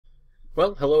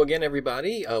Well, hello again,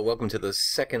 everybody. Welcome to the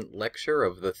second lecture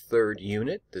of the third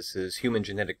unit. This is Human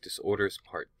Genetic Disorders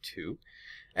Part 2.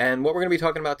 And what we're going to be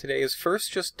talking about today is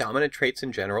first just dominant traits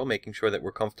in general, making sure that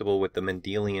we're comfortable with the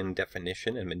Mendelian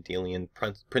definition and Mendelian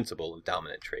principle of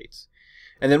dominant traits.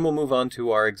 And then we'll move on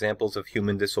to our examples of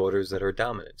human disorders that are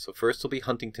dominant. So first will be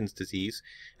Huntington's disease,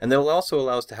 and they'll also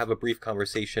allow us to have a brief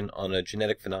conversation on a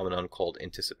genetic phenomenon called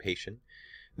anticipation.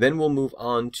 Then we'll move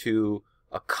on to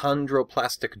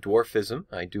Achondroplastic dwarfism.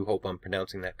 I do hope I'm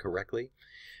pronouncing that correctly.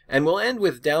 And we'll end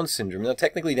with Down syndrome. Now,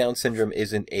 technically, Down syndrome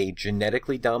isn't a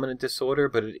genetically dominant disorder,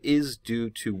 but it is due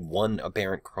to one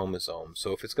aberrant chromosome.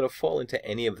 So if it's going to fall into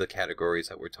any of the categories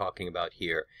that we're talking about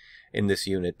here in this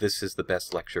unit, this is the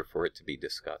best lecture for it to be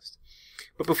discussed.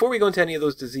 But before we go into any of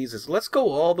those diseases, let's go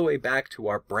all the way back to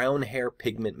our brown hair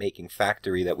pigment making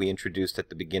factory that we introduced at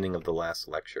the beginning of the last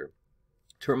lecture.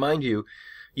 To remind you,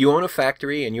 you own a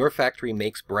factory, and your factory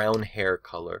makes brown hair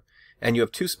color, and you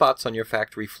have two spots on your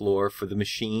factory floor for the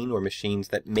machine or machines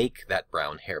that make that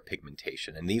brown hair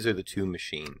pigmentation, and these are the two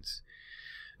machines.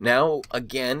 Now,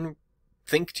 again,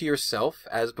 think to yourself,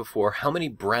 as before, how many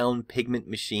brown pigment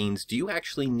machines do you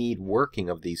actually need working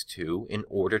of these two in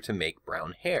order to make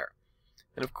brown hair?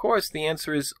 And of course, the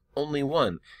answer is only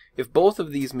one. If both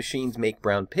of these machines make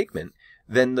brown pigment,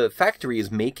 then the factory is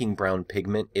making brown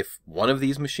pigment if one of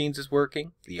these machines is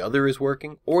working, the other is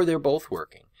working, or they're both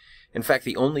working. In fact,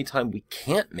 the only time we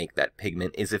can't make that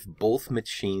pigment is if both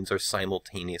machines are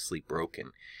simultaneously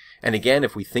broken. And again,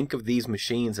 if we think of these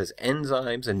machines as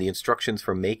enzymes and the instructions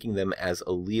for making them as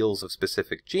alleles of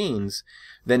specific genes,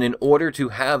 then in order to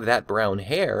have that brown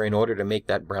hair, in order to make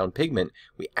that brown pigment,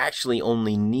 we actually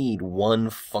only need one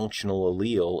functional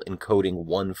allele encoding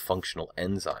one functional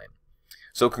enzyme.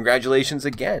 So congratulations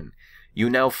again. You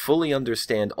now fully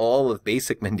understand all of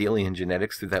basic Mendelian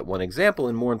genetics through that one example,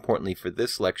 and more importantly for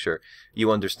this lecture,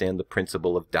 you understand the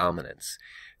principle of dominance.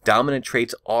 Dominant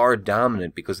traits are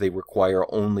dominant because they require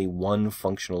only one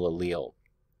functional allele.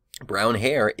 Brown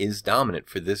hair is dominant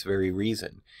for this very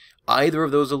reason. Either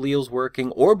of those alleles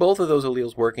working or both of those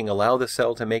alleles working allow the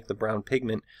cell to make the brown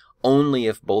pigment only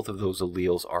if both of those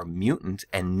alleles are mutant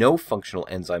and no functional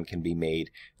enzyme can be made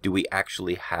do we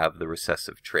actually have the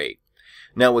recessive trait.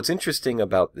 Now, what's interesting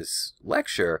about this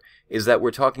lecture is that we're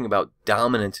talking about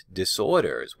dominant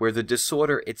disorders, where the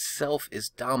disorder itself is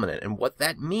dominant. And what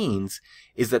that means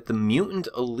is that the mutant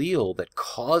allele that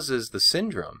causes the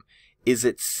syndrome is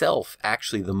itself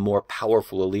actually the more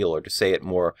powerful allele, or to say it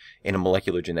more in a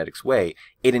molecular genetics way,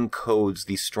 it encodes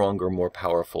the stronger, more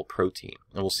powerful protein.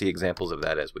 And we'll see examples of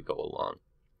that as we go along.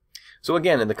 So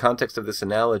again, in the context of this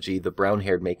analogy, the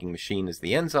brown-haired making machine is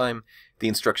the enzyme, the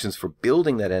instructions for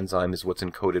building that enzyme is what's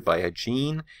encoded by a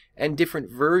gene, and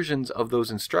different versions of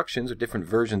those instructions, or different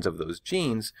versions of those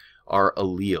genes, are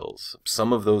alleles.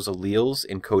 Some of those alleles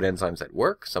encode enzymes that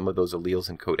work, some of those alleles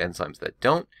encode enzymes that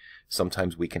don't.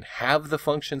 Sometimes we can have the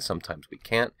function, sometimes we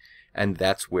can't, and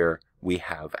that's where we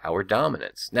have our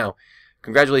dominance. Now,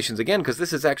 congratulations again, because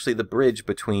this is actually the bridge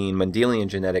between Mendelian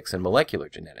genetics and molecular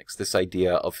genetics, this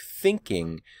idea of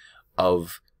thinking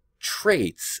of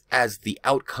traits as the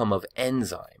outcome of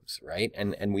enzymes, right?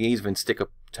 And we even stick a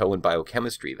toe in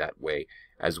biochemistry that way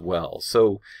as well.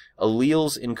 So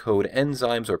alleles encode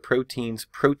enzymes or proteins.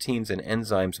 Proteins and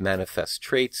enzymes manifest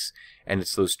traits, and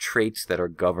it's those traits that are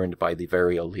governed by the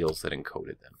very alleles that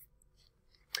encoded them.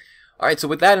 All right, so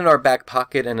with that in our back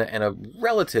pocket and a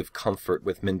relative comfort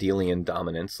with Mendelian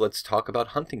dominance, let's talk about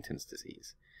Huntington's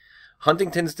disease.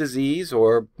 Huntington's disease,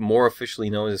 or more officially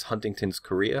known as Huntington's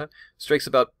chorea, strikes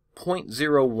about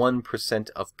 0.01%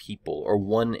 of people, or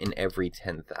 1 in every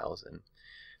 10,000.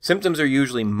 Symptoms are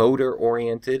usually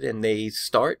motor-oriented, and they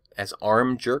start as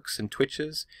arm jerks and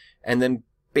twitches, and then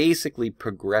basically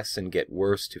progress and get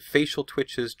worse to facial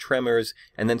twitches, tremors,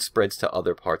 and then spreads to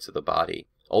other parts of the body.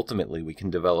 Ultimately, we can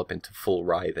develop into full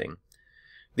writhing.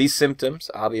 These symptoms,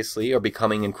 obviously, are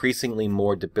becoming increasingly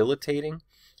more debilitating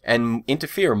and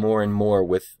interfere more and more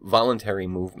with voluntary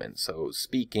movement. So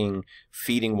speaking,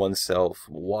 feeding oneself,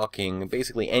 walking,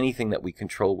 basically anything that we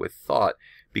control with thought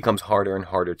becomes harder and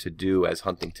harder to do as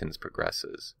Huntington's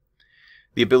progresses.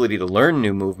 The ability to learn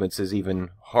new movements is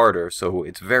even harder, so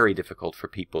it's very difficult for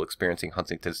people experiencing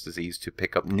Huntington's disease to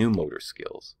pick up new motor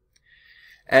skills.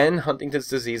 And Huntington's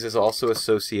disease is also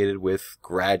associated with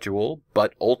gradual,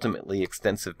 but ultimately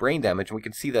extensive brain damage. And we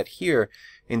can see that here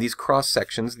in these cross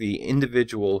sections. The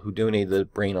individual who donated the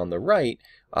brain on the right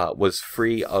was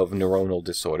free of neuronal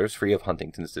disorders, free of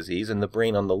Huntington's disease, and the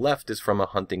brain on the left is from a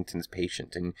Huntington's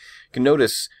patient. And you can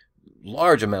notice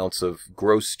large amounts of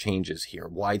gross changes here,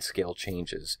 wide-scale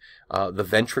changes. The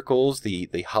ventricles,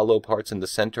 the hollow parts in the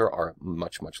center, are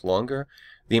much, much longer.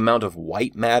 The amount of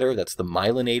white matter, that's the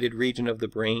myelinated region of the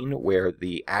brain, where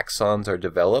the axons are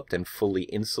developed and fully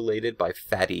insulated by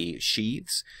fatty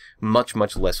sheaths. Much,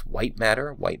 much less white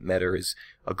matter. White matter is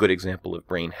a good example of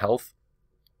brain health.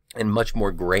 And much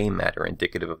more gray matter,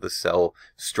 indicative of the cell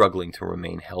struggling to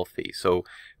remain healthy. So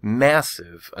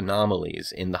massive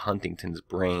anomalies in the Huntington's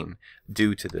brain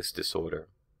due to this disorder.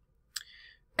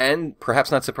 And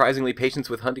perhaps not surprisingly, patients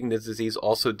with Huntington's disease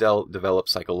also develop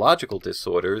psychological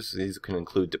disorders. These can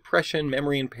include depression,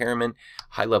 memory impairment,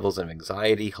 high levels of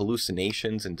anxiety,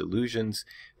 hallucinations and delusions.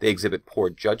 They exhibit poor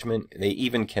judgment. They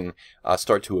even can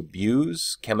start to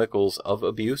abuse chemicals of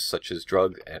abuse, such as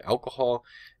drug and alcohol,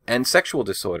 and sexual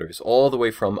disorders, all the way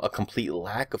from a complete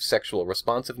lack of sexual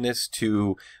responsiveness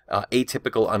to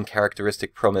atypical,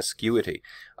 uncharacteristic promiscuity.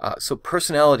 So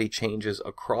personality changes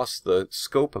across the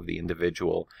scope of the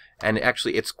individual, and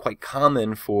actually it's quite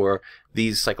common for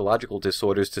these psychological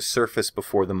disorders to surface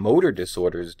before the motor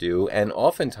disorders do, and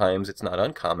oftentimes it's not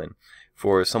uncommon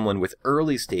for someone with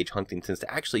early stage Huntington's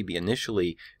to actually be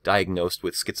initially diagnosed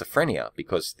with schizophrenia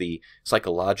because the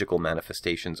psychological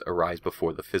manifestations arise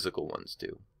before the physical ones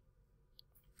do.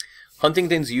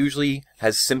 Huntington's usually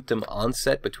has symptom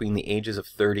onset between the ages of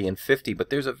 30 and 50,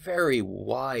 but there's a very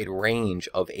wide range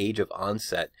of age of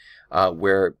onset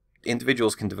where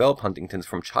individuals can develop Huntington's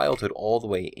from childhood all the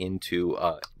way into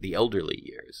the elderly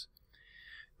years.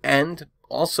 And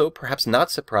also, perhaps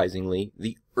not surprisingly,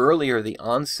 the earlier the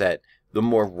onset, the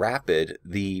more rapid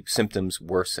the symptoms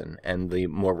worsen and the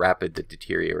more rapid the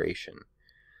deterioration.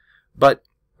 But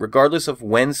regardless of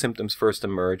when symptoms first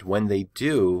emerge, when they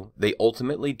do, they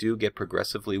ultimately do get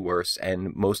progressively worse,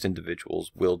 and most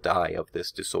individuals will die of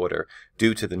this disorder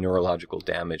due to the neurological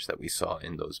damage that we saw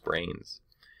in those brains.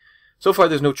 So far,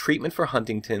 there's no treatment for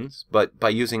Huntington's, but by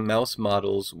using mouse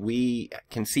models, we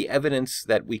can see evidence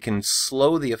that we can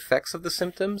slow the effects of the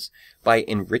symptoms by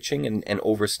enriching and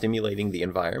overstimulating the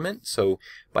environment. So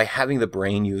by having the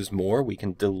brain used more, we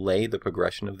can delay the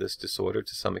progression of this disorder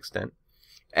to some extent.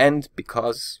 And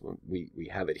because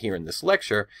we have it here in this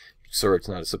lecture, so it's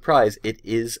not a surprise, it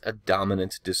is a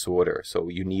dominant disorder. So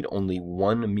you need only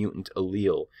one mutant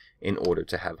allele in order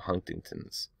to have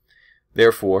Huntington's.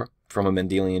 Therefore, from a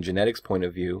Mendelian genetics point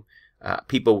of view,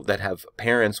 people that have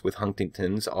parents with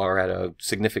Huntington's are at a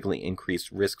significantly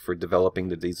increased risk for developing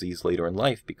the disease later in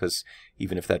life, because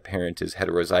even if that parent is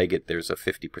heterozygous, there's a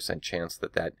 50% chance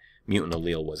that that mutant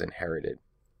allele was inherited.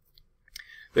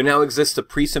 There now exists a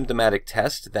pre-symptomatic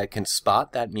test that can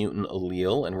spot that mutant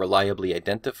allele and reliably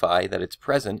identify that it's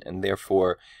present, and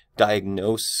therefore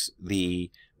diagnose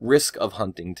the risk of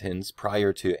Huntington's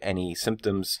prior to any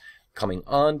symptoms coming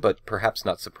on. But perhaps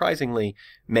not surprisingly,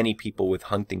 many people with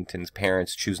Huntington's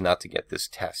parents choose not to get this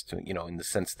test, in the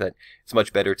sense that it's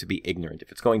much better to be ignorant.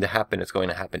 If it's going to happen, it's going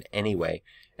to happen anyway,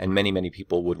 and many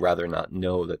people would rather not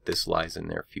know that this lies in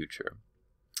their future.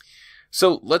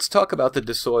 So let's talk about the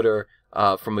disorder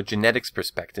from a genetics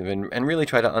perspective and really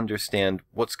try to understand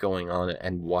what's going on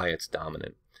and why it's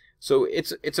dominant. So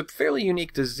it's a fairly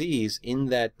unique disease in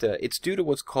that it's due to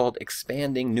what's called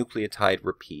expanding nucleotide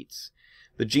repeats.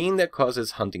 The gene that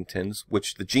causes Huntington's,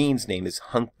 which the gene's name is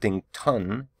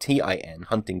Huntington, T-I-N,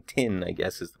 Huntington, I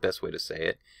guess is the best way to say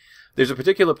it. There's a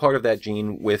particular part of that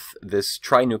gene with this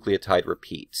trinucleotide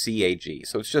repeat, CAG.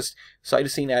 So it's just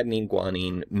cytosine, adenine,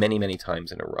 guanine many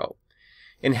times in a row.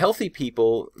 In healthy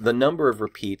people, the number of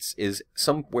repeats is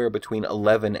somewhere between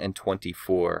 11 and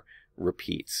 24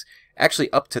 repeats.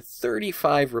 Actually, up to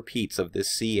 35 repeats of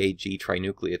this CAG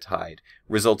trinucleotide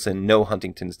results in no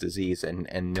Huntington's disease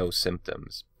and no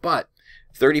symptoms. But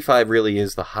 35 really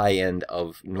is the high end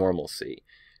of normalcy.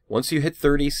 Once you hit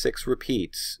 36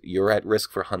 repeats, you're at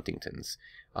risk for Huntington's.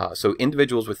 So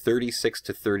individuals with 36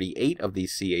 to 38 of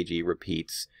these CAG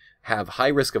repeats have high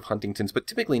risk of Huntington's, but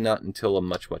typically not until a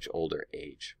much older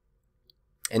age.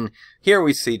 And here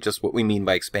we see just what we mean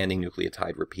by expanding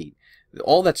nucleotide repeat.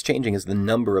 All that's changing is the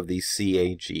number of these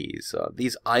CAGs.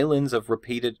 These islands of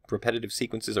repetitive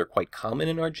sequences are quite common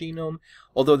in our genome,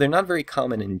 although they're not very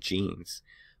common in genes.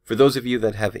 For those of you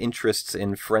that have interests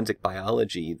in forensic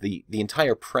biology, the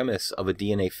entire premise of a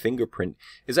DNA fingerprint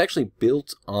is actually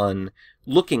built on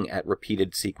looking at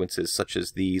repeated sequences such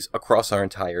as these across our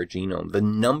entire genome. The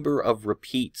number of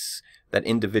repeats that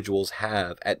individuals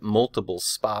have at multiple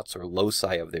spots or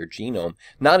loci of their genome,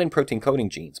 not in protein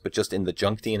coding genes, but just in the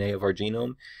junk DNA of our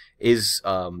genome, is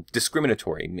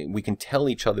discriminatory. I mean, we can tell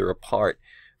each other apart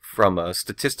from a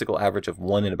statistical average of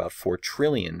 1 in about 4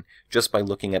 trillion just by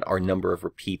looking at our number of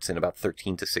repeats in about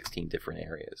 13 to 16 different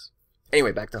areas.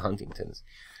 Anyway, back to Huntington's.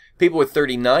 People with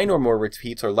 39 or more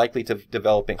repeats are likely to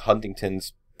develop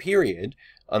Huntington's, period,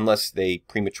 unless they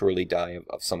prematurely die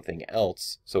of something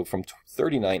else. So from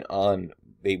 39 on,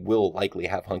 they will likely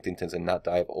have Huntington's and not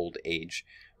die of old age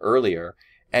earlier.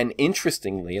 And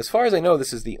interestingly, as far as I know,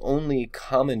 this is the only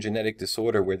common genetic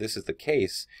disorder where this is the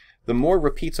case. The more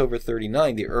repeats over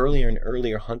 39, the earlier and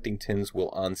earlier Huntington's will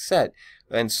onset.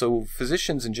 And so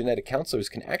physicians and genetic counselors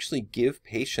can actually give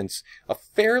patients a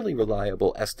fairly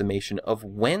reliable estimation of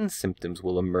when symptoms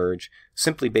will emerge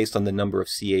simply based on the number of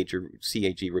CAG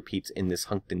repeats in this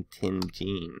Huntington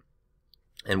gene.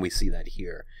 And we see that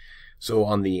here. So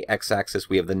on the x-axis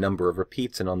we have the number of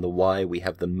repeats, and on the y we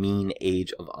have the mean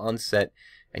age of onset.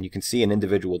 And you can see an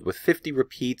individual with 50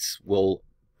 repeats will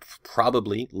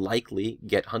likely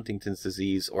get Huntington's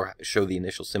disease or show the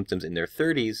initial symptoms in their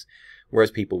 30s,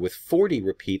 whereas people with 40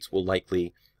 repeats will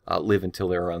likely live until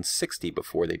they're around 60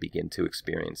 before they begin to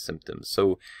experience symptoms.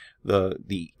 So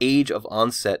the age of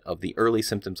onset of the early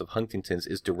symptoms of Huntington's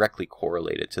is directly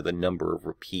correlated to the number of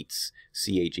repeats,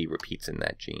 CAG repeats in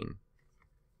that gene.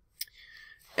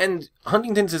 And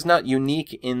Huntington's is not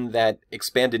unique in that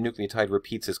expanded nucleotide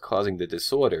repeats is causing the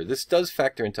disorder. This does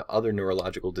factor into other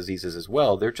neurological diseases as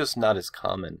well. They're just not as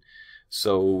common.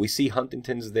 So we see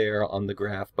Huntington's there on the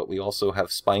graph, but we also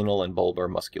have spinal and bulbar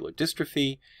muscular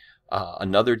dystrophy,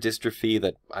 another dystrophy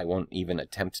that I won't even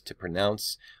attempt to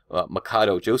pronounce,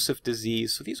 Mikado-Joseph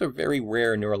disease. So these are very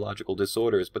rare neurological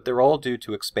disorders, but they're all due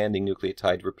to expanding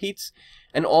nucleotide repeats,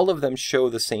 and all of them show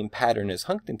the same pattern as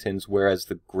Huntington's, whereas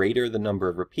the greater the number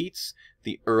of repeats,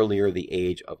 the earlier the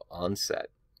age of onset.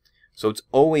 So it's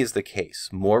always the case,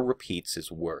 more repeats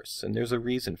is worse, and there's a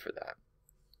reason for that.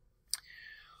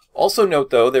 Also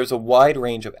note, though, there's a wide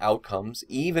range of outcomes,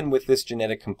 even with this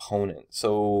genetic component.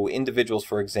 So individuals,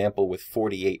 for example, with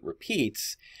 48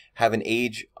 repeats have an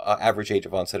average age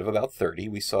of onset of about 30.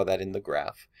 We saw that in the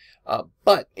graph.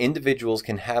 But individuals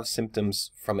can have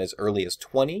symptoms from as early as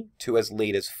 20 to as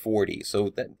late as 40. So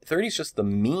that 30 is just the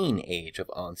mean age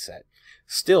of onset.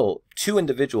 Still, two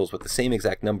individuals with the same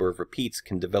exact number of repeats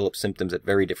can develop symptoms at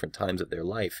very different times of their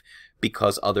life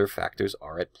because other factors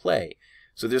are at play.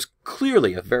 So there's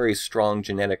clearly a very strong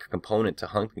genetic component to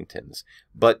Huntington's,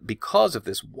 but because of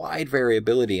this wide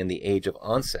variability in the age of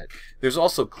onset, there's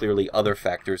also clearly other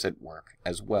factors at work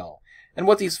as well. And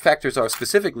what these factors are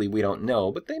specifically, we don't know,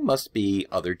 but they must be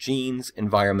other genes,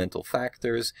 environmental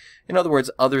factors, in other words,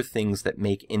 other things that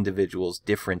make individuals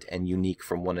different and unique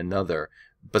from one another,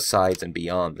 besides and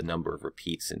beyond the number of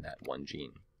repeats in that one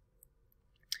gene.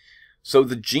 So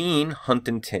the gene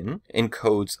Huntington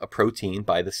encodes a protein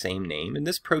by the same name, and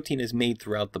this protein is made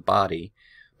throughout the body.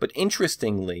 But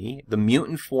interestingly, the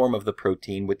mutant form of the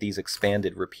protein with these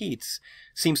expanded repeats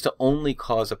seems to only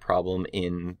cause a problem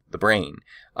in the brain.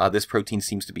 This protein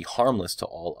seems to be harmless to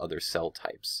all other cell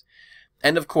types.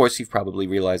 And of course, you've probably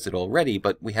realized it already,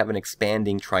 but we have an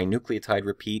expanding trinucleotide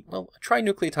repeat. Well, a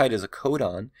trinucleotide is a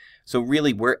codon, so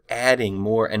really we're adding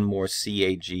more and more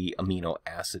CAG amino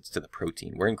acids to the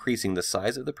protein. We're increasing the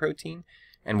size of the protein,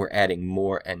 and we're adding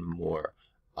more and more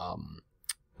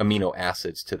amino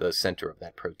acids to the center of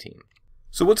that protein.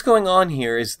 So what's going on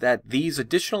here is that these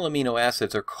additional amino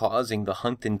acids are causing the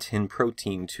Huntington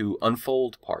protein to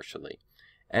unfold partially.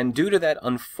 And due to that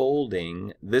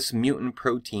unfolding, this mutant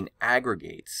protein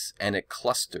aggregates and it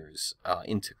clusters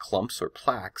into clumps or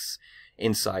plaques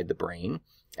inside the brain,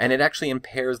 and it actually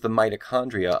impairs the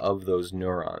mitochondria of those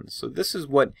neurons. So this is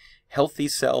what healthy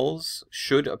cells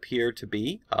should appear to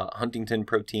be. Huntington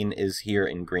protein is here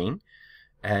in green,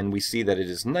 and we see that it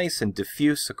is nice and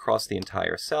diffuse across the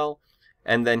entire cell.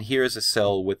 And then here's a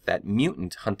cell with that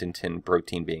mutant Huntington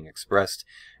protein being expressed,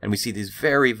 and we see these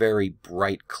very, very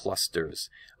bright clusters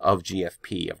of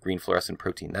GFP, of green fluorescent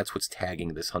protein. That's what's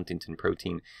tagging this Huntington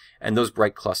protein. And those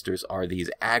bright clusters are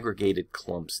these aggregated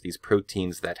clumps, these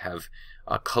proteins that have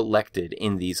collected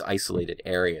in these isolated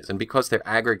areas. And because they're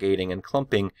aggregating and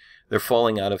clumping, they're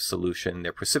falling out of solution,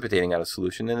 they're precipitating out of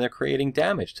solution, and they're creating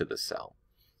damage to the cell.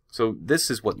 So this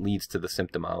is what leads to the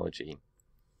symptomology.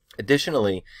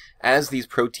 Additionally, as these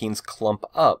proteins clump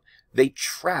up, they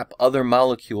trap other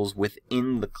molecules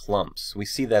within the clumps. We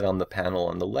see that on the panel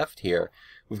on the left here.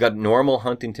 We've got normal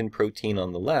Huntington protein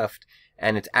on the left,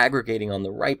 and it's aggregating on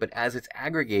the right, but as it's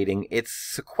aggregating, it's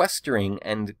sequestering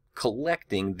and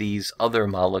collecting these other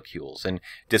molecules and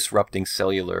disrupting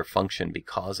cellular function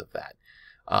because of that.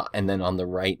 And then on the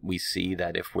right, we see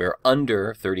that if we're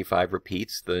under 35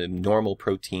 repeats, the normal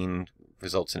protein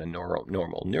results in a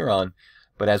normal neuron.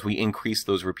 But as we increase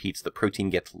those repeats, the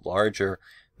protein gets larger.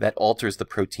 That alters the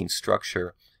protein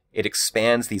structure. It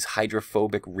expands these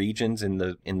hydrophobic regions in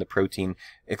the protein,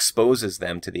 exposes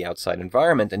them to the outside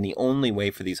environment, and the only way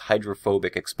for these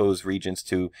hydrophobic exposed regions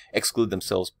to exclude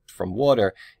themselves from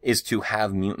water is to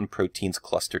have mutant proteins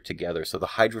cluster together. So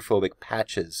the hydrophobic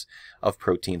patches of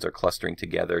proteins are clustering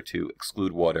together to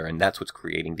exclude water, and that's what's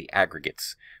creating the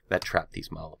aggregates that trap these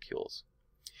molecules.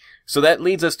 So that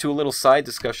leads us to a little side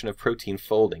discussion of protein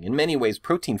folding. In many ways,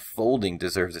 protein folding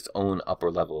deserves its own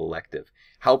upper-level elective.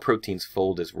 How proteins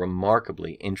fold is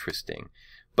remarkably interesting,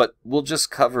 but we'll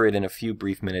just cover it in a few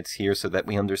brief minutes here so that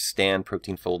we understand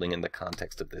protein folding in the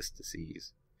context of this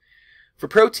disease. For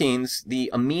proteins,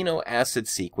 the amino acid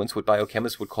sequence, what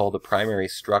biochemists would call the primary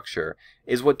structure,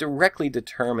 is what directly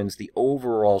determines the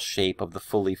overall shape of the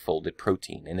fully folded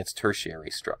protein in its tertiary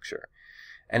structure.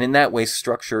 And in that way,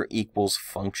 structure equals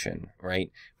function,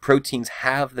 right? Proteins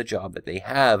have the job that they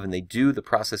have, and they do the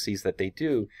processes that they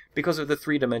do because of the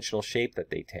three-dimensional shape that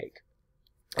they take.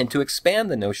 And to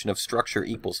expand the notion of structure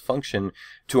equals function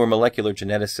to a molecular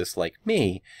geneticist like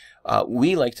me,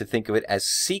 we like to think of it as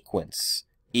sequence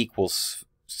equals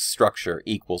structure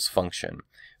equals function.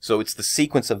 So it's the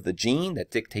sequence of the gene that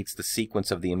dictates the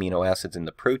sequence of the amino acids in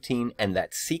the protein, and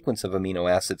that sequence of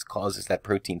amino acids causes that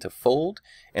protein to fold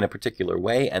in a particular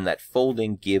way, and that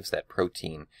folding gives that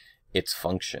protein its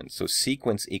function. So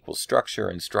sequence equals structure,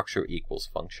 and structure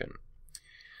equals function.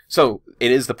 So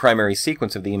it is the primary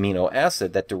sequence of the amino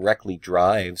acid that directly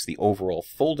drives the overall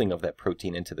folding of that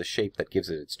protein into the shape that gives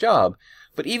it its job.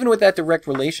 But even with that direct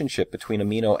relationship between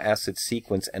amino acid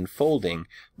sequence and folding,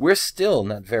 we're still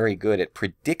not very good at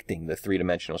predicting the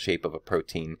three-dimensional shape of a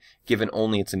protein given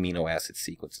only its amino acid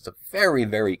sequence. It's a very,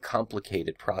 very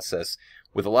complicated process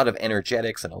with a lot of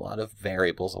energetics and a lot of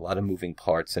variables, a lot of moving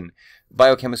parts. And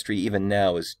biochemistry even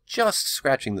now is just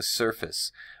scratching the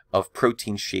surface of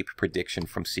protein shape prediction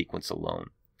from sequence alone.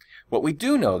 What we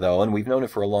do know, though, and we've known it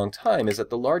for a long time, is that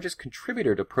the largest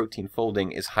contributor to protein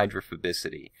folding is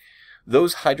hydrophobicity.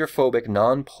 Those hydrophobic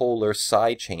nonpolar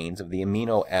side chains of the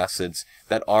amino acids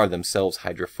that are themselves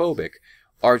hydrophobic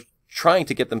are trying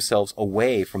to get themselves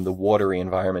away from the watery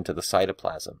environment of the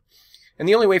cytoplasm. And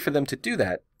the only way for them to do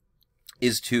that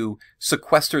is to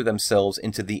sequester themselves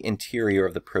into the interior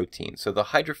of the protein. So the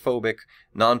hydrophobic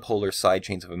nonpolar side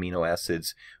chains of amino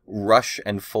acids rush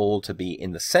and fold to be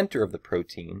in the center of the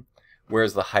protein,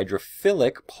 whereas the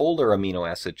hydrophilic polar amino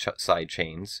acid side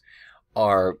chains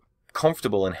are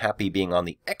comfortable and happy being on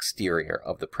the exterior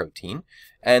of the protein,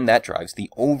 and that drives the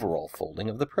overall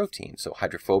folding of the protein. So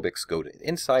hydrophobics go to the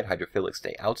inside, hydrophilics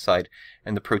stay outside,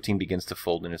 and the protein begins to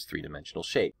fold in its three-dimensional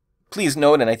shape. Please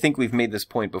note, and I think we've made this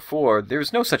point before,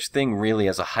 there's no such thing really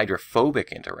as a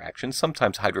hydrophobic interaction.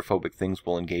 Sometimes hydrophobic things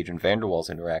will engage in van der Waals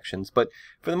interactions, but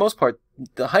for the most part,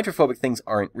 the hydrophobic things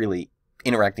aren't really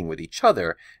interacting with each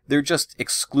other. They're just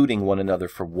excluding one another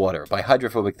for water. By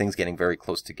hydrophobic things getting very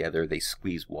close together, they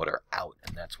squeeze water out,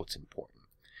 and that's what's important.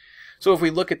 So if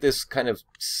we look at this kind of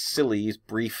silly,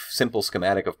 brief, simple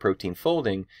schematic of protein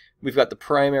folding, we've got the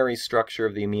primary structure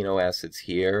of the amino acids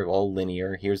here, all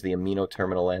linear. Here's the amino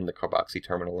terminal end, the carboxy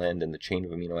terminal end, and the chain of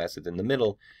amino acids in the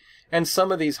middle. And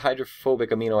some of these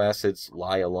hydrophobic amino acids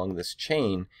lie along this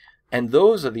chain, and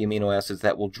those are the amino acids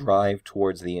that will drive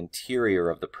towards the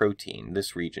interior of the protein,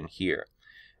 this region here.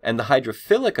 And the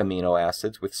hydrophilic amino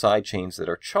acids with side chains that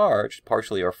are charged,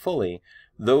 partially or fully,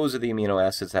 those are the amino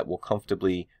acids that will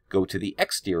comfortably go to the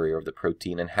exterior of the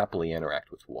protein and happily interact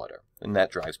with water. And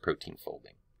that drives protein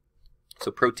folding.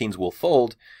 So proteins will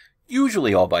fold,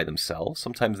 usually all by themselves.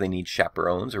 Sometimes they need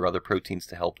chaperones or other proteins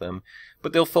to help them,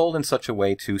 but they'll fold in such a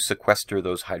way to sequester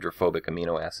those hydrophobic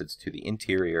amino acids to the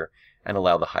interior and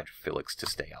allow the hydrophilics to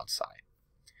stay outside.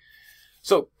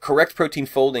 So correct protein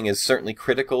folding is certainly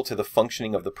critical to the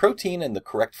functioning of the protein, and the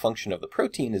correct function of the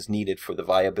protein is needed for the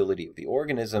viability of the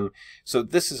organism. So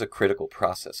this is a critical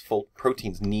process.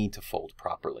 Proteins need to fold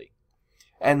properly.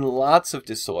 And lots of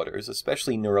disorders,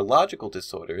 especially neurological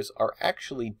disorders, are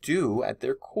actually due at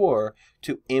their core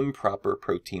to improper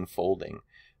protein folding.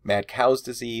 Mad cow's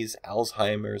disease,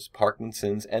 Alzheimer's,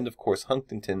 Parkinson's, and of course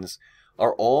Huntington's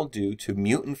are all due to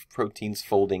mutant proteins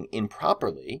folding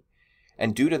improperly.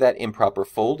 And due to that improper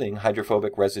folding,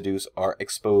 hydrophobic residues are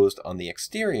exposed on the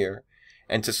exterior,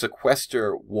 and to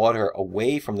sequester water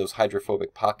away from those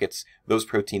hydrophobic pockets, those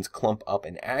proteins clump up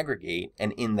and aggregate,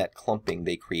 and in that clumping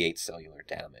they create cellular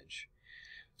damage.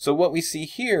 So what we see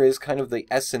here is kind of the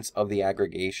essence of the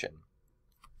aggregation.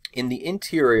 In the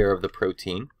interior of the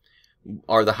protein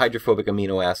are the hydrophobic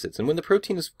amino acids, and when the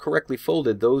protein is correctly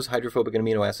folded, those hydrophobic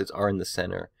amino acids are in the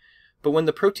center. But when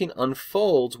the protein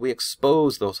unfolds, we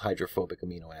expose those hydrophobic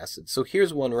amino acids. So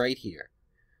here's one right here.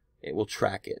 it will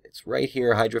track it. It's right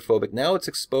here, hydrophobic. Now it's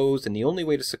exposed, and the only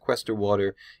way to sequester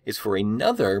water is for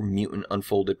another mutant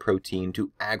unfolded protein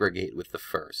to aggregate with the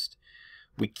first.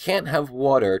 We can't have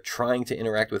water trying to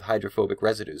interact with hydrophobic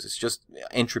residues. It's just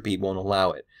entropy won't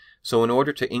allow it. So in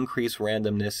order to increase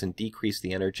randomness and decrease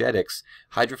the energetics,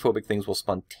 hydrophobic things will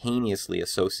spontaneously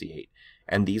associate.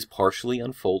 And these partially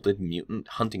unfolded mutant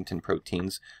Huntington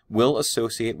proteins will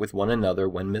associate with one another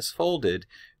when misfolded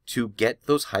to get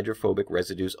those hydrophobic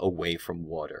residues away from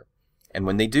water. And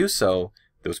when they do so,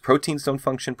 those proteins don't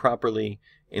function properly,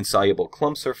 insoluble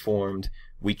clumps are formed,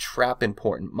 we trap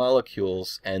important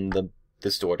molecules, and the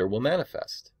disorder will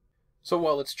manifest. So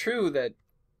while it's true that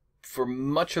for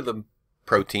much of the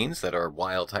proteins that are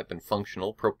wild type and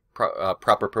functional,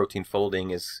 proper protein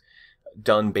folding is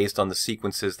done based on the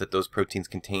sequences that those proteins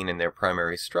contain in their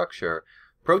primary structure,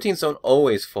 proteins don't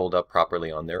always fold up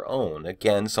properly on their own.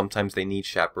 Again, sometimes they need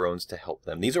chaperones to help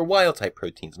them. These are wild-type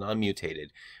proteins,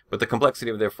 non-mutated, but the complexity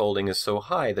of their folding is so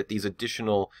high that these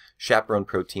additional chaperone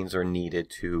proteins are needed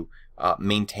to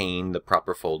maintain the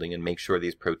proper folding and make sure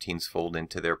these proteins fold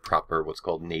into their proper, what's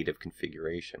called native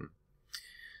configuration.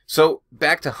 So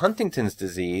back to Huntington's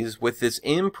disease, with this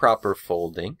improper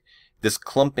folding, this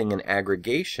clumping and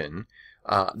aggregation,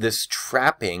 this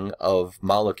trapping of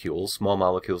molecules, small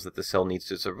molecules that the cell needs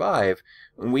to survive,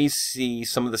 we see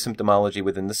some of the symptomology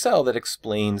within the cell that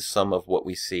explains some of what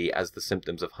we see as the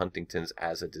symptoms of Huntington's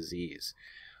as a disease.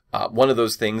 One of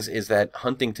those things is that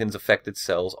Huntington's affected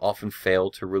cells often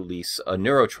fail to release a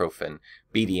neurotrophin,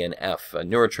 BDNF.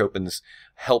 Neurotropins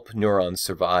help neurons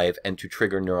survive and to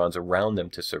trigger neurons around them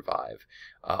to survive.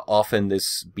 Often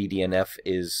this BDNF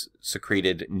is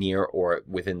secreted near or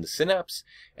within the synapse,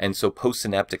 and so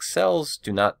postsynaptic cells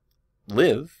do not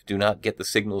live, do not get the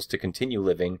signals to continue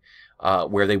living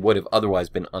where they would have otherwise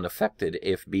been unaffected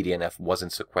if BDNF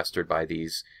wasn't sequestered by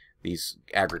these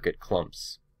aggregate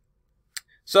clumps.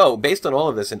 So, based on all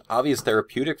of this, an obvious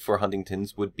therapeutic for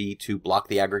Huntington's would be to block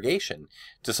the aggregation,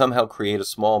 to somehow create a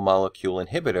small molecule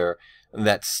inhibitor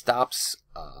that stops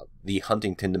the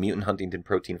mutant Huntington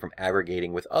protein from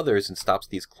aggregating with others and stops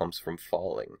these clumps from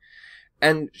falling.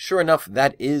 And sure enough,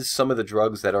 that is some of the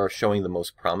drugs that are showing the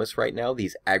most promise right now.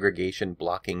 These aggregation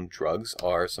blocking drugs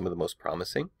are some of the most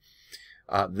promising.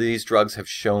 These drugs have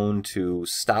shown to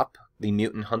stop the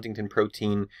mutant Huntington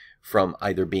protein from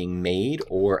either being made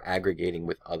or aggregating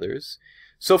with others.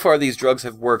 So far, these drugs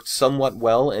have worked somewhat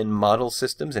well in model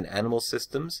systems and animal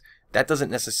systems. That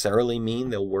doesn't necessarily mean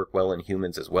they'll work well in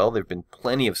humans as well. There have been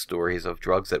plenty of stories of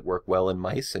drugs that work well in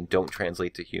mice and don't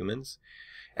translate to humans.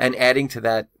 And adding to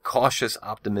that cautious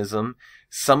optimism,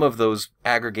 some of those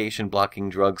aggregation blocking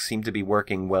drugs seem to be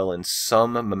working well in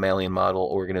some mammalian model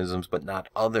organisms, but not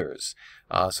others.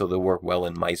 So they'll work well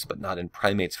in mice, but not in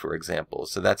primates, for example.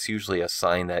 So that's usually a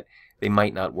sign that they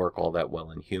might not work all that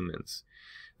well in humans.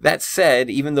 That said,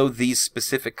 even though these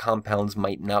specific compounds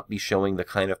might not be showing the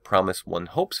kind of promise one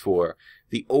hopes for,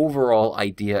 the overall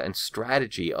idea and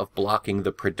strategy of blocking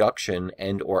the production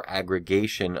and or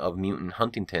aggregation of mutant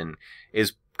Huntington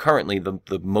is currently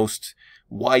the most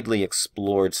widely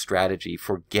explored strategy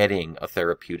for getting a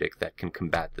therapeutic that can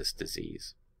combat this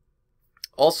disease.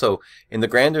 Also, in the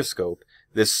grander scope,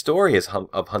 this story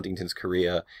of Huntington's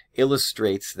chorea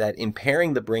illustrates that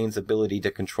impairing the brain's ability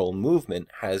to control movement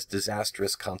has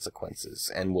disastrous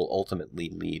consequences and will ultimately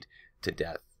lead to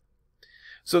death.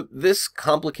 So this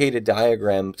complicated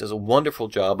diagram does a wonderful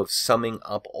job of summing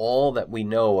up all that we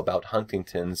know about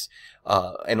Huntington's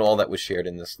and all that was shared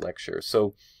in this lecture.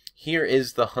 So here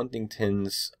is the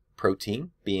Huntington's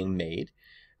protein being made.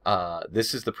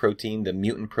 This is the protein, the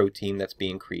mutant protein that's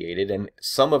being created, and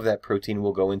some of that protein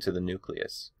will go into the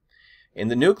nucleus. In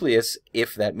the nucleus,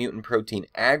 if that mutant protein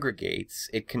aggregates,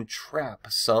 it can trap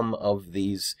some of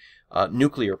these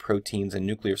nuclear proteins and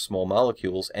nuclear small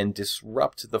molecules and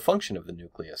disrupt the function of the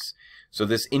nucleus. So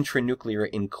this intranuclear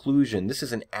inclusion, this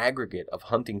is an aggregate of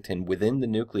Huntington within the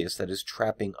nucleus that is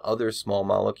trapping other small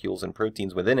molecules and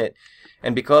proteins within it.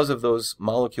 And because of those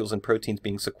molecules and proteins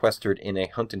being sequestered in a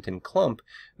Huntington clump,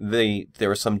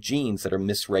 there are some genes that are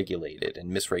misregulated, and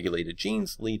misregulated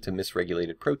genes lead to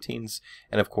misregulated proteins,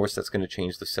 and of course that's going to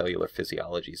change the cellular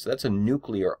physiology. So that's a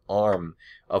nuclear arm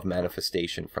of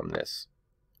manifestation from this.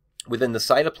 Within the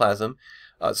cytoplasm,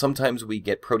 sometimes we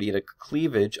get proteolytic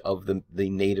cleavage of the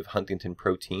native Huntington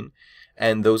protein,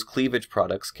 and those cleavage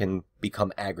products can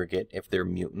become aggregate if they're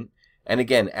mutant. And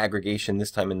again, aggregation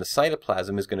this time in the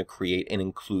cytoplasm is going to create an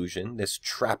inclusion, this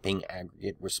trapping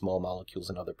aggregate where small molecules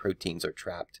and other proteins are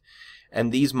trapped.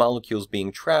 And these molecules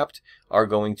being trapped are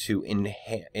going to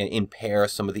impair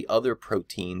some of the other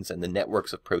proteins and the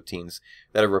networks of proteins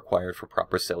that are required for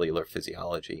proper cellular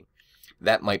physiology.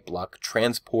 That might block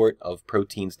transport of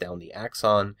proteins down the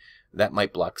axon. That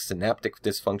might block synaptic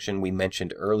dysfunction. We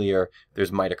mentioned earlier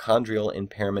there's mitochondrial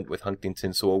impairment with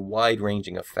Huntington, so a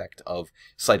wide-ranging effect of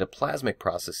cytoplasmic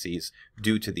processes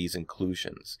due to these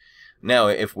inclusions. Now,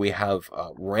 if we have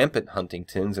rampant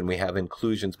Huntington's and we have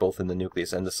inclusions both in the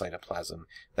nucleus and the cytoplasm,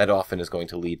 that often is going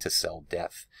to lead to cell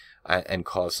death and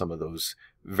cause some of those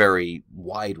very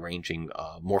wide-ranging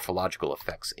morphological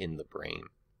effects in the brain.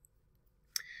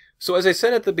 So as I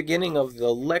said at the beginning of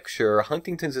the lecture,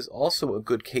 Huntington's is also a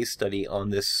good case study on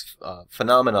this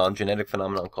genetic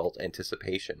phenomenon called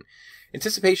anticipation.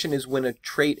 Anticipation is when a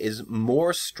trait is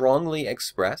more strongly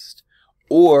expressed,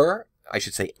 or I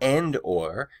should say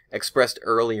or expressed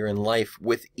earlier in life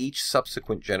with each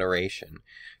subsequent generation.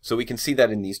 So we can see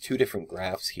that in these two different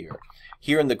graphs here.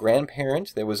 Here in the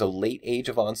grandparent, there was a late age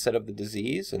of onset of the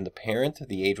disease. In the parent,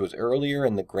 the age was earlier.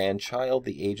 In the grandchild,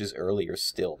 the age is earlier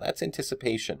still. That's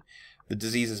anticipation. The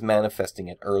disease is manifesting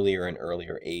at earlier and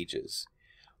earlier ages.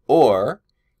 Or,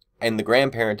 in the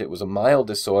grandparent, it was a mild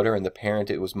disorder. In the parent,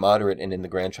 it was moderate. And in the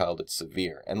grandchild, it's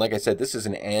severe. And like I said, this is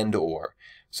an and/or.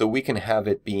 So we can have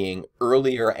it being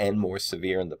earlier and more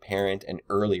severe in the parent and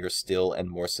earlier still and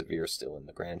more severe still in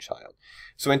the grandchild.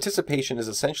 So anticipation is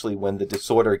essentially when the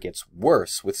disorder gets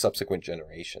worse with subsequent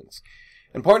generations.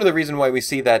 And part of the reason why we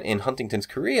see that in Huntington's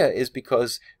chorea is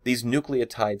because these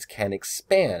nucleotides can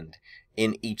expand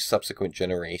in each subsequent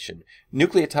generation.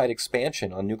 Nucleotide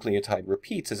expansion on nucleotide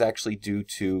repeats is actually due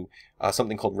to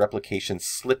something called replication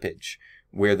slippage,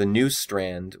 where the new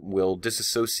strand will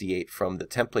disassociate from the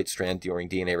template strand during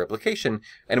DNA replication,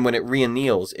 and when it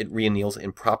reanneals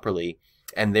improperly,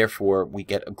 and therefore we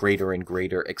get a greater and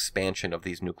greater expansion of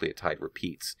these nucleotide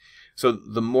repeats. So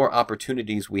the more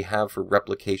opportunities we have for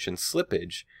replication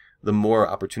slippage, the more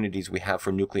opportunities we have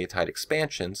for nucleotide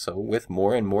expansion. So with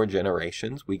more and more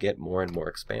generations, we get more and more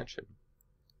expansion.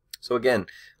 So again,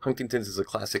 Huntington's is a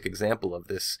classic example of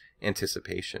this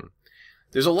anticipation.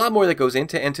 There's a lot more that goes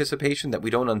into anticipation that we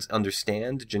don't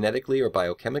understand genetically or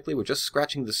biochemically. We're just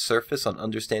scratching the surface on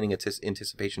understanding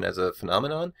anticipation as a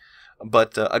phenomenon.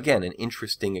 But again, an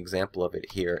interesting example of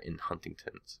it here in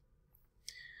Huntington's.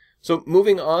 So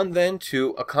moving on then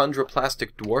to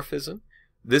achondroplastic dwarfism.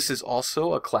 This is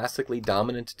also a classically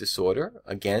dominant disorder.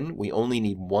 Again, we only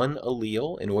need one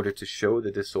allele in order to show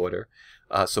the disorder.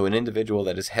 So an individual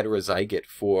that is heterozygote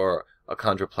for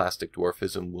achondroplastic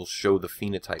dwarfism will show the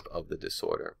phenotype of the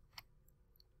disorder.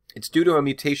 It's due to a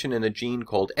mutation in a gene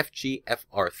called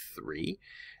FGFR3,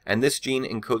 and this gene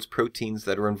encodes proteins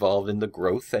that are involved in the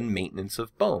growth and maintenance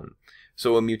of bone.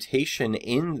 So a mutation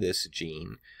in this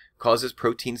gene causes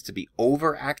proteins to be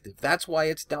overactive. That's why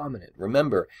it's dominant.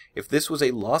 Remember, if this was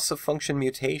a loss of function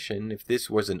mutation, if this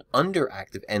was an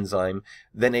underactive enzyme,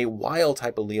 then a wild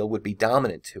type allele would be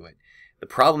dominant to it. The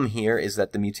problem here is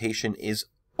that the mutation is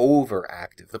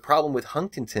overactive. The problem with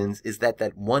Huntington's is that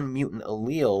that one mutant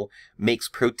allele makes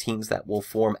proteins that will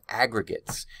form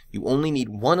aggregates. You only need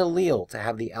one allele to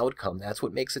have the outcome. That's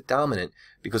what makes it dominant,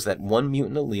 because that one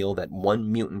mutant allele, that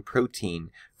one mutant protein,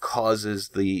 causes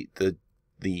the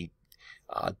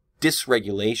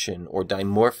dysregulation or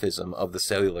dimorphism of the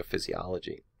cellular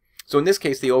physiology. So in this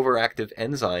case, the overactive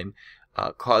enzyme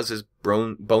causes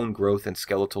bone growth and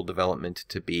skeletal development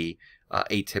to be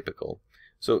atypical.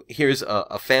 So here's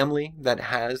a family that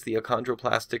has the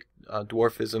achondroplastic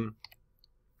dwarfism.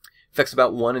 Affects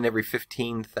about 1 in every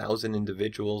 15,000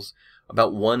 individuals.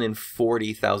 About 1 in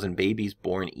 40,000 babies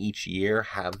born each year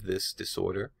have this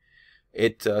disorder.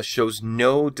 It shows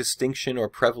no distinction or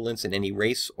prevalence in any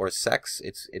race or sex.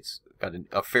 It's got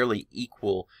a fairly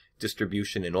equal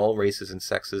distribution in all races and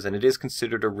sexes, and it is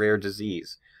considered a rare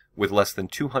disease, with less than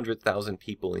 200,000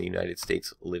 people in the United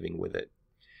States living with it.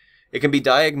 It can be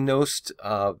diagnosed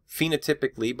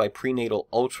phenotypically by prenatal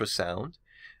ultrasound.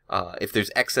 If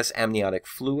there's excess amniotic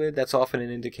fluid, that's often an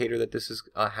indicator that this is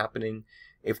happening.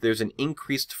 If there's an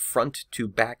increased front to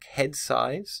back head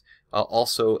size,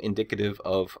 also indicative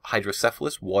of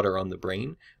hydrocephalus, water on the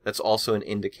brain, that's also an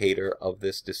indicator of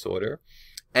this disorder.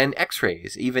 And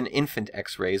x-rays, even infant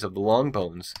x-rays of the long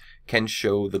bones, can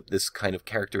show this kind of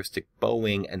characteristic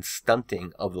bowing and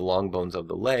stunting of the long bones of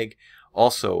the leg,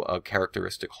 also a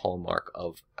characteristic hallmark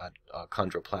of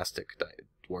achondroplastic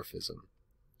dwarfism.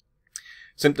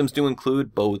 Symptoms do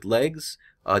include bowed legs,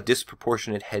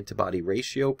 disproportionate head-to-body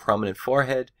ratio, prominent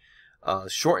forehead,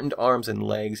 shortened arms and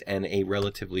legs, and a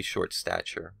relatively short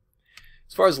stature.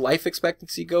 As far as life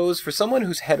expectancy goes, for someone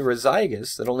who's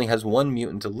heterozygous, that only has one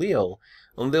mutant allele,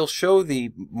 And they'll show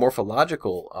the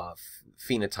morphological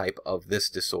phenotype of this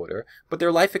disorder, but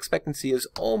their life expectancy is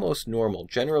almost normal.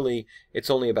 Generally,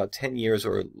 it's only about 10 years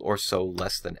or so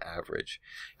less than average.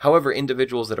 However,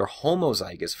 individuals that are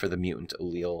homozygous for the mutant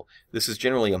allele, this is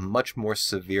generally a much more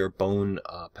severe bone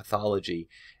pathology,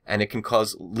 and it can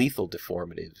cause lethal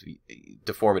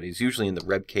deformities, usually in the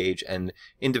rib cage, and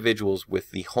individuals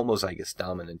with the homozygous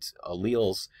dominant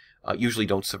alleles usually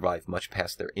don't survive much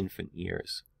past their infant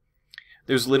years.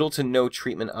 There's little to no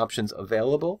treatment options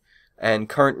available, and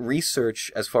current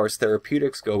research as far as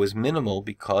therapeutics go is minimal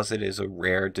because it is a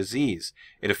rare disease.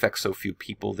 It affects so few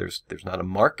people, there's not a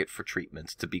market for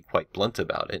treatments, to be quite blunt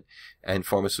about it, and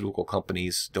pharmaceutical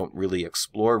companies don't really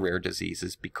explore rare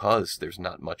diseases because there's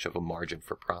not much of a margin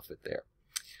for profit there.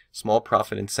 Small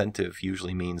profit incentive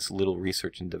usually means little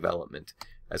research and development,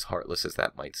 as heartless as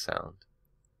that might sound.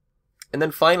 And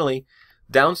then finally,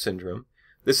 Down syndrome.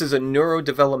 This is a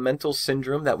neurodevelopmental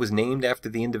syndrome that was named after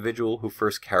the individual who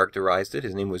first characterized it.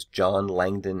 His name was John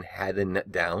Langdon Haddon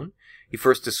Down. He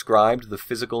first described the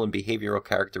physical and behavioral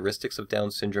characteristics of Down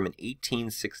syndrome in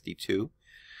 1862.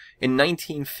 In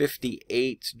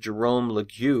 1958, Jerome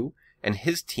Legueux and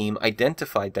his team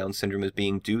identified Down syndrome as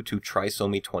being due to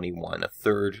trisomy 21, a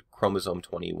third chromosome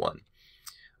 21.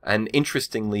 And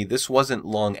interestingly, this wasn't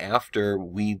long after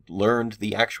we learned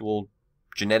the actual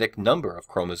genetic number of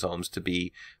chromosomes to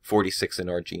be 46 in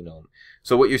our genome.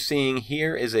 So what you're seeing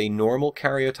here is a normal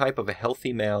karyotype of a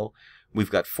healthy male. We've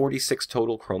got 46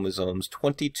 total chromosomes,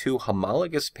 22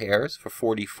 homologous pairs for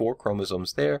 44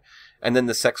 chromosomes there, and then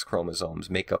the sex chromosomes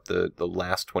make up the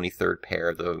last 23rd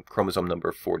pair, the chromosome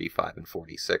number 45 and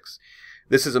 46.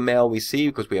 This is a male we see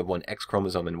because we have one X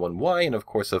chromosome and one Y, and of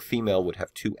course a female would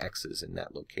have two X's in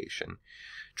that location.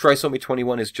 Trisomy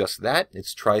 21 is just that.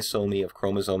 It's trisomy of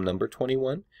chromosome number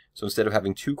 21. So instead of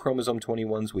having two chromosome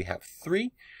 21s, we have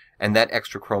three, and that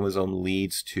extra chromosome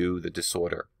leads to the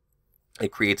disorder.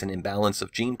 It creates an imbalance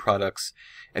of gene products,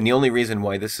 and the only reason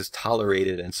why this is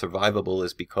tolerated and survivable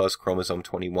is because chromosome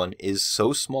 21 is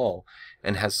so small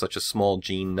and has such a small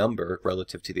gene number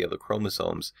relative to the other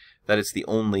chromosomes that it's the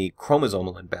only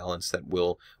chromosomal imbalance that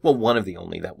will, well, one of the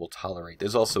only that will tolerate.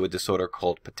 There's also a disorder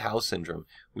called Patau syndrome,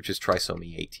 which is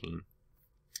trisomy 18.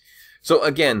 So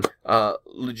again,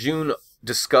 Lejeune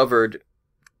discovered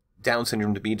Down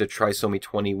syndrome to be the trisomy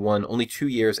 21 only 2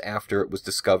 years after it was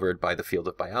discovered by the field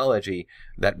of biology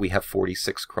that we have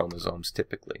 46 chromosomes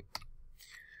typically.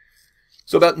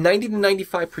 So about 90 to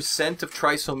 95% of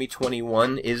trisomy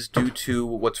 21 is due to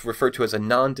what's referred to as a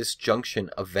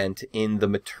non-disjunction event in the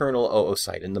maternal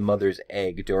oocyte, in the mother's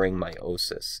egg, during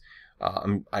meiosis.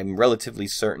 I'm relatively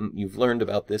certain you've learned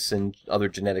about this in other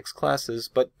genetics classes,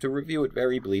 but to review it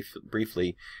very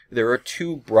briefly, there are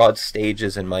two broad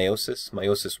stages in meiosis,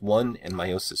 meiosis 1 and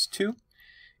meiosis 2.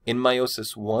 In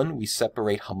meiosis 1, we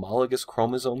separate homologous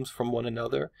chromosomes from one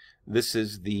another. This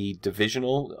is the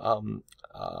divisional,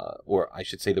 or I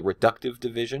should say the reductive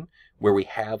division, where we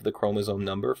have the chromosome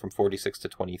number from 46 to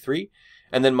 23.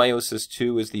 And then meiosis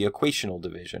 2 is the equational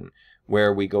division,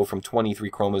 where we go from 23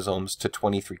 chromosomes to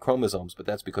 23 chromosomes, but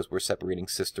that's because we're separating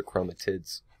sister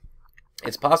chromatids.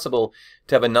 It's possible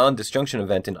to have a non-disjunction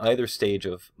event in either stage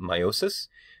of meiosis.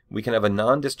 We can have a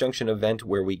non-disjunction event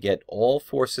where we get all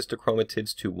 4 sister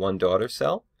chromatids to one daughter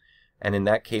cell, and in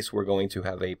that case we're going to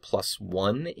have a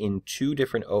 +1 in 2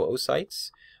 different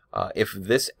oocytes. If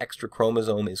this extra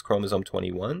chromosome is chromosome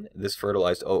 21, this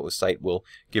fertilized oocyte will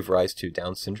give rise to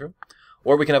Down syndrome.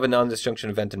 Or we can have a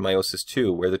non-disjunction event in meiosis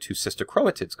 2 where the 2 sister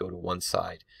chromatids go to one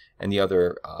side and the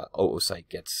other oocyte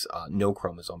gets no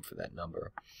chromosome for that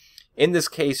number. In this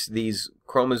case, these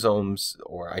chromosomes,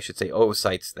 or I should say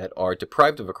oocytes that are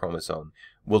deprived of a chromosome,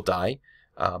 will die,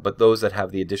 but those that have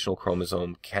the additional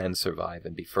chromosome can survive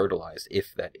and be fertilized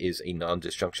if that is a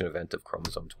non-disjunction event of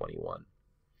chromosome 21.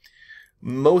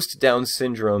 Most Down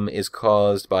syndrome is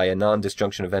caused by a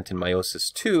non-disjunction event in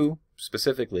meiosis 2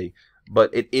 specifically,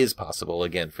 but it is possible,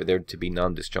 again, for there to be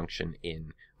non-disjunction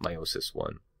in meiosis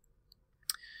 1.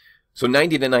 So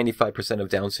 90 to 95% of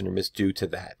Down syndrome is due to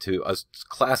that, to a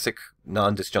classic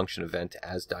non-disjunction event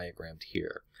as diagrammed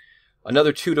here.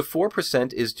 Another 2 to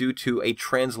 4% is due to a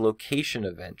translocation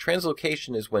event.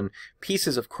 Translocation is when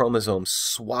pieces of chromosomes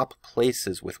swap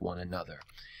places with one another.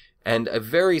 And a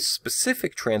very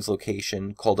specific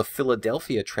translocation, called a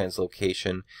Philadelphia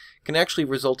translocation, can actually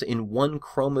result in one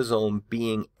chromosome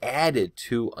being added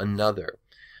to another.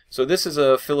 So this is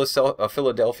a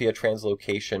Philadelphia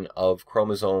translocation of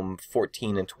chromosome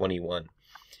 14 and 21.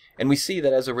 And we see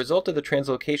that as a result of the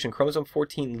translocation, chromosome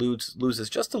 14 loses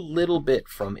just a little bit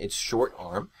from its short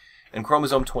arm, And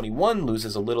chromosome 21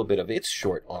 loses a little bit of its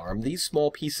short arm. These small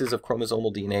pieces of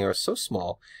chromosomal DNA are so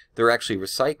small, they're actually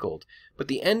recycled. But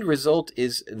the end result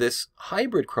is this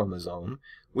hybrid chromosome,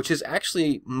 which is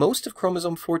actually most of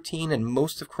chromosome 14 and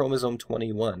most of chromosome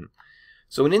 21.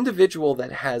 So an individual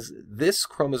that has this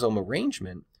chromosome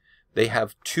arrangement, they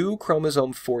have 2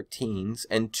 chromosome 14s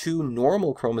and 2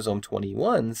 normal chromosome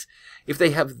 21s. If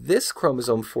they have this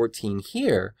chromosome 14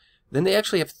 here, then they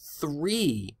actually have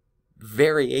 3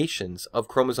 variations of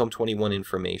chromosome 21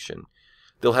 information.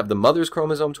 They'll have the mother's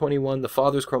chromosome 21, the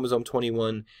father's chromosome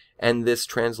 21, and this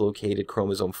translocated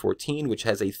chromosome 14, which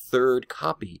has a 3rd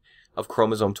copy of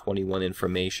chromosome 21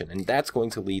 information, and that's going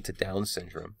to lead to Down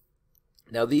syndrome.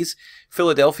 Now these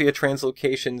Philadelphia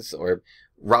translocations, or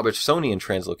Robertsonian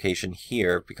translocation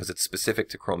here, because it's specific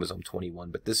to chromosome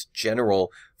 21, but this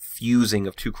general fusing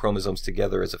of 2 chromosomes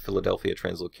together as a Philadelphia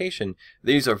translocation,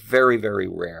 these are very, very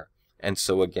rare. And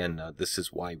so again, this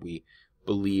is why we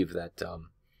believe that,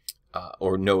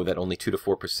 or know that only 2 to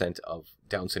 4% of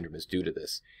Down syndrome is due to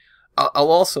this.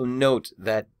 I'll also note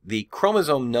that the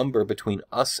chromosome number between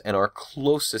us and our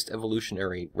closest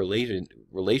evolutionary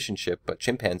relationship,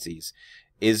 chimpanzees,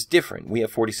 is different. We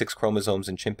have 46 chromosomes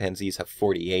and chimpanzees have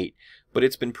 48, but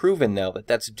it's been proven now that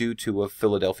that's due to a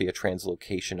Philadelphia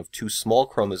translocation of 2 small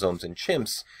chromosomes in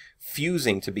chimps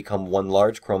fusing to become 1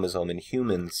 large chromosome in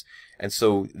humans. And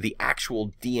so the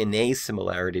actual DNA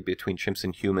similarity between chimps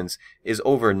and humans is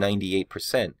over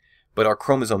 98%. But our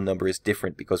chromosome number is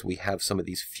different because we have some of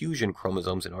these fusion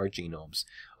chromosomes in our genomes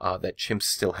that chimps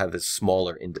still have as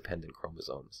smaller independent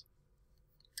chromosomes.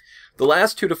 The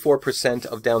last 2 to 4%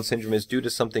 of Down syndrome is due to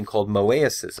something called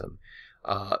moeasism.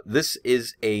 This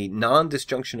is a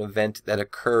non-disjunction event that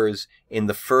occurs in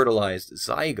the fertilized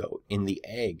zygote, in the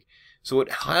egg. So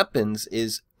what happens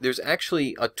is there's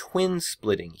actually a twin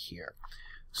splitting here.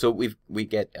 So we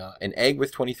get an egg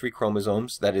with 23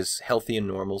 chromosomes that is healthy and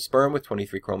normal, sperm with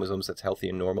 23 chromosomes that's healthy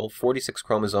and normal, 46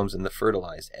 chromosomes in the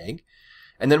fertilized egg,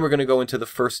 and then we're going to go into the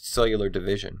first cellular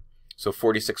division. So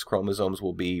 46 chromosomes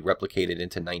will be replicated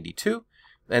into 92,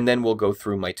 and then we'll go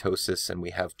through mitosis, and we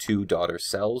have 2 daughter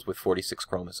cells with 46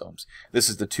 chromosomes. This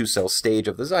is the 2-cell stage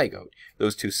of the zygote.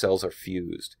 Those 2 cells are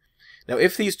fused. Now,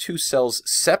 if these 2 cells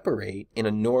separate in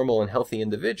a normal and healthy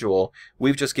individual,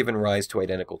 we've just given rise to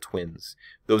identical twins.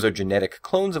 Those are genetic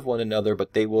clones of one another,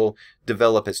 but they will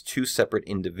develop as 2 separate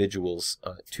individuals,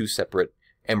 2 separate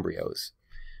embryos.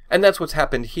 And that's what's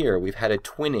happened here. We've had a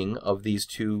twinning of these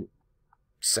 2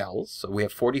 cells. So we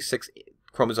have 46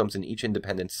 chromosomes in each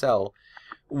independent cell.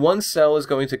 One cell is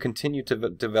going to continue to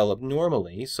develop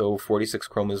normally, so 46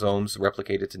 chromosomes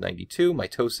replicated to 92,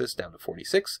 mitosis down to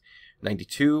 46,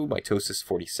 92, mitosis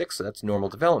 46, so that's normal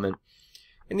development.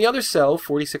 In the other cell,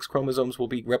 46 chromosomes will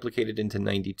be replicated into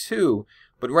 92,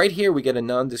 but right here we get a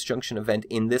non-disjunction event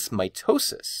in this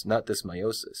mitosis, not this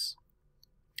meiosis.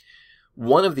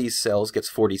 One of these cells gets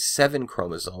 47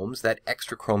 chromosomes, that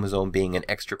extra chromosome being an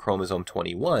extra chromosome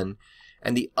 21,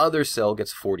 and the other cell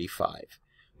gets 45.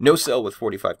 No cell with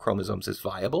 45 chromosomes is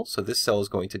viable, so this cell is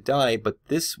going to die, but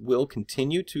this will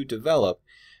continue to develop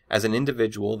as an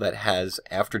individual that has,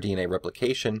 after DNA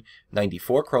replication,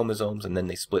 94 chromosomes, and then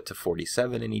they split to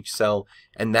 47 in each cell,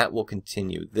 and that will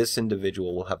continue. This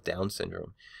individual will have Down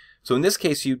syndrome. So in this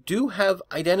case, you do have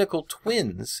identical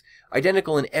twins,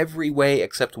 identical in every way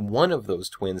except one of those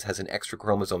twins has an extra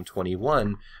chromosome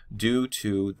 21 due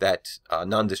to that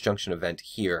non-disjunction event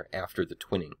here after the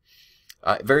twinning.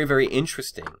 Very, very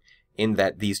interesting in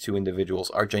that these 2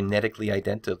 individuals are genetically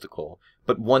identical,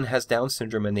 but one has Down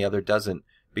syndrome and the other doesn't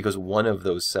because one of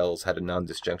those cells had a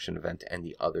non-disjunction event and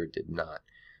the other did not.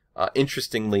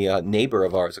 Interestingly, a neighbor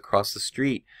of ours across the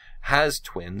street has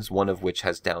twins, one of which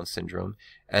has Down syndrome,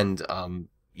 and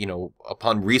you know,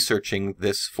 upon researching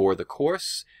this for the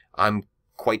course, I'm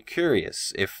quite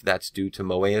curious if that's due to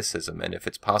moeasism and if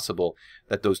it's possible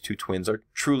that those 2 twins are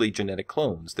truly genetic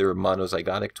clones. They're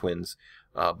monozygotic twins,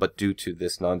 but due to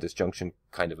this non-disjunction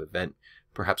kind of event,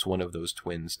 perhaps one of those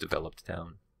twins developed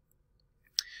Down.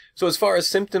 So as far as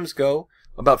symptoms go,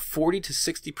 about 40 to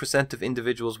 60% of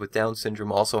individuals with Down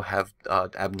syndrome also have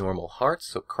abnormal hearts,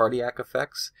 so cardiac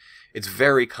effects. It's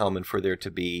very common for there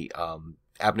to be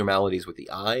abnormalities with the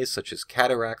eyes, such as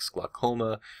cataracts,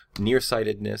 glaucoma,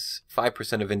 nearsightedness.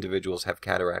 5% of individuals have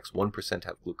cataracts, 1%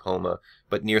 have glaucoma,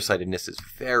 but nearsightedness is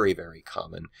very, very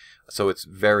common. So it's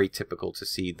very typical to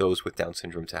see those with Down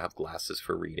syndrome to have glasses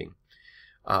for reading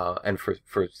and for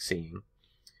seeing.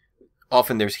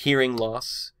 Often there's hearing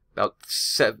loss. About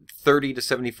 30 to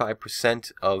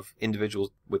 75% of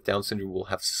individuals with Down syndrome will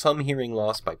have some hearing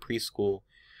loss by preschool.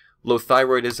 Low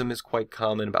thyroidism is quite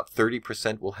common. About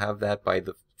 30% will have that by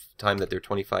the time that they're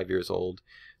 25 years old.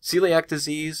 Celiac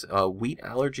disease, wheat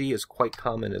allergy is quite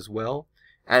common as well,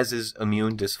 as is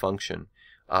immune dysfunction.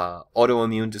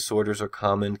 Autoimmune disorders are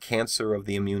common. Cancer of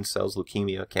the immune cells,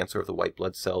 leukemia, cancer of the white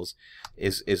blood cells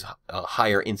is a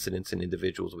higher incidence in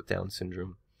individuals with Down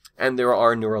syndrome. And there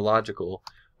are neurological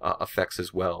effects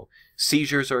as well.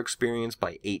 Seizures are experienced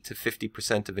by 8 to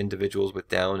 50% of individuals with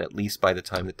Down, at least by the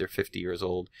time that they're 50 years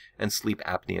old, and sleep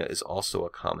apnea is also a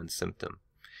common symptom.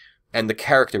 And the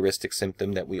characteristic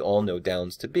symptom that we all know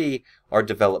Downs to be are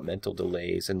developmental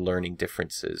delays and learning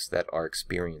differences that are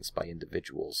experienced by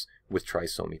individuals with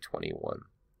trisomy 21.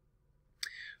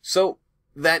 So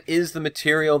that is the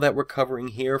material that we're covering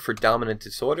here for dominant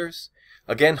disorders.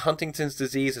 Again, Huntington's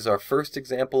disease is our first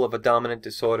example of a dominant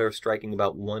disorder, striking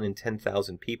about 1 in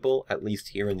 10,000 people, at least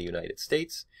here in the United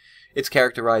States. It's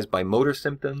characterized by motor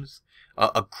symptoms,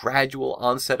 a gradual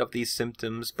onset of these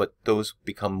symptoms, but those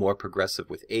become more progressive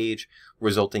with age,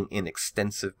 resulting in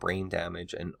extensive brain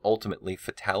damage and ultimately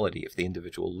fatality if the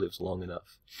individual lives long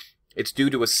enough. It's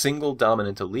due to a single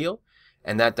dominant allele,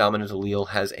 and that dominant allele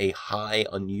has a high,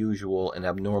 unusual, and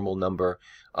abnormal number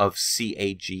of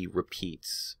CAG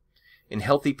repeats. In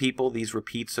healthy people, these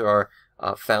repeats are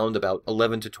found about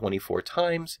 11 to 24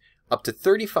 times, up to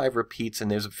 35 repeats, and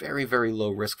there's a very, very low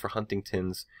risk for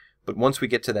Huntington's. But once we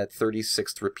get to that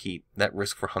 36th repeat, that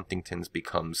risk for Huntington's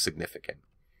becomes significant.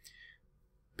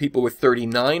 People with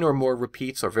 39 or more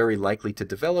repeats are very likely to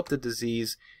develop the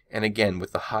disease, and again,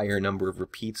 with the higher number of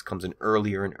repeats comes an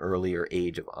earlier and earlier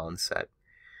age of onset.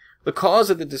 The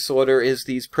cause of the disorder is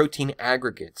these protein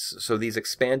aggregates, so these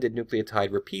expanded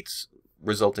nucleotide repeats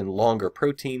result in longer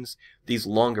proteins. These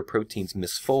longer proteins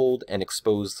misfold and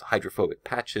expose hydrophobic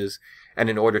patches, and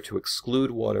in order to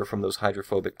exclude water from those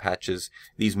hydrophobic patches,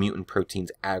 these mutant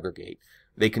proteins aggregate.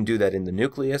 They can do that in the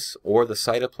nucleus or the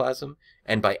cytoplasm,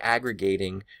 and by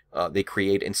aggregating, they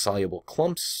create insoluble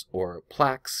clumps or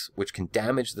plaques, which can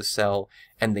damage the cell,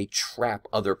 and they trap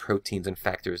other proteins and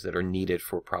factors that are needed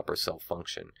for proper cell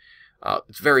function.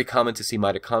 It's very common to see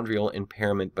mitochondrial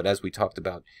impairment, but as we talked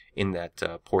about in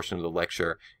that portion of the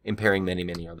lecture, impairing many,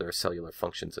 many other cellular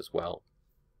functions as well.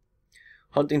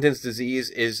 Huntington's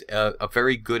disease is a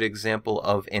very good example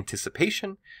of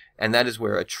anticipation, and that is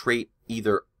where a trait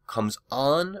either comes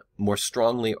on more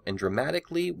strongly and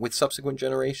dramatically with subsequent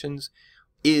generations,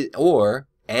 or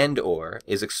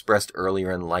is expressed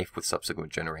earlier in life with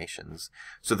subsequent generations.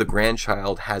 So the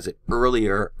grandchild has it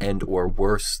earlier and or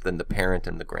worse than the parent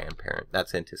and the grandparent.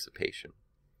 That's anticipation.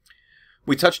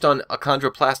 We touched on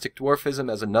achondroplastic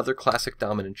dwarfism as another classic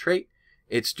dominant trait.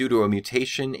 It's due to a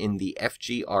mutation in the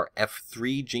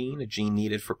FGRF3 gene, a gene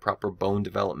needed for proper bone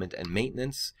development and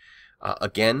maintenance.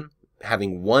 Again,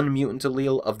 having one mutant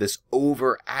allele of this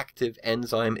overactive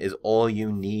enzyme is all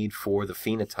you need for the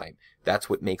phenotype. That's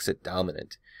what makes it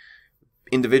dominant.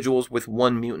 Individuals with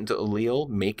one mutant allele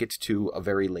make it to a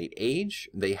very late age.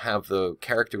 They have the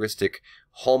characteristic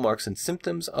hallmarks and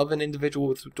symptoms of an individual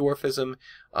with dwarfism,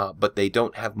 but they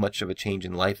don't have much of a change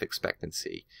in life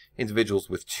expectancy. Individuals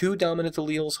with two dominant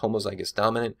alleles, homozygous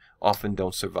dominant, often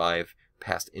don't survive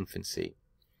past infancy.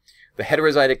 The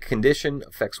heterozygotic condition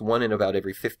affects 1 in about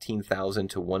every 15,000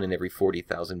 to 1 in every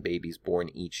 40,000 babies born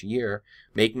each year,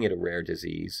 making it a rare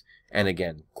disease, and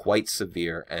again, quite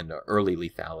severe and early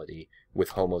lethality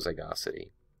with homozygosity.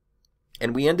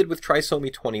 And we ended with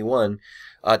trisomy 21,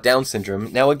 Down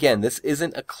syndrome. Now again, this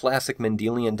isn't a classic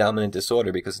Mendelian dominant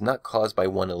disorder because it's not caused by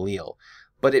one allele,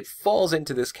 but it falls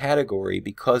into this category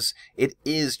because it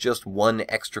is just one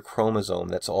extra chromosome.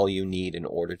 That's all you need in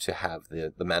order to have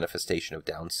the manifestation of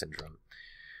Down syndrome.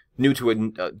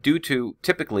 Due to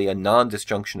typically a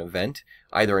non-disjunction event,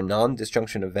 either a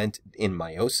non-disjunction event in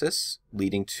meiosis,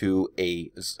 leading to a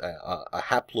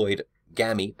haploid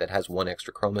gamete that has one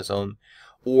extra chromosome,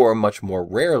 or much more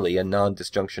rarely a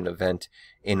non-disjunction event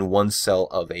in one cell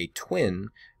of a twin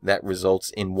that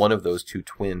results in one of those two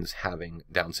twins having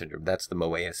Down syndrome. That's the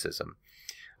moeism.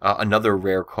 Another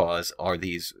rare cause are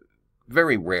these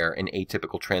very rare and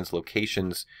atypical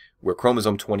translocations where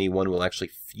chromosome 21 will actually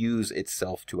fuse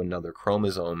itself to another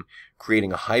chromosome,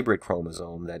 creating a hybrid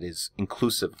chromosome that is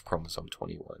inclusive of chromosome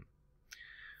 21.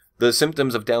 The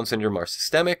symptoms of Down syndrome are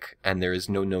systemic, and there is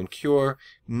no known cure.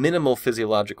 Minimal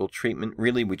physiological treatment.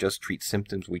 Really, we just treat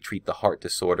symptoms. We treat the heart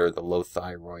disorder, the low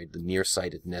thyroid, the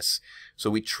nearsightedness. So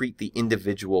we treat the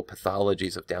individual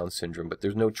pathologies of Down syndrome, but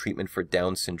there's no treatment for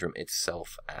Down syndrome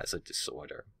itself as a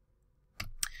disorder.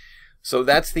 So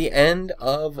that's the end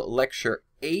of Lecture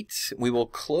 8. We will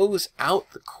close out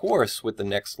the course with the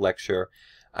next lecture,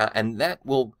 and that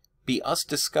will be us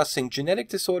discussing genetic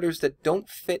disorders that don't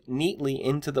fit neatly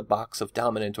into the box of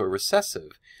dominant or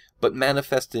recessive, but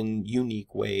manifest in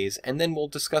unique ways. And then we'll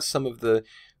discuss some of the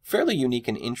fairly unique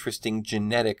and interesting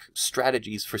genetic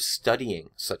strategies for studying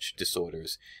such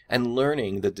disorders and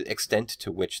learning the extent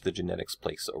to which the genetics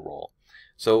plays a role.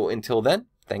 So until then,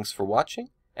 thanks for watching,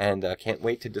 and can't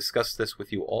wait to discuss this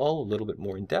with you all a little bit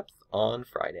more in depth on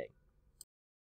Friday.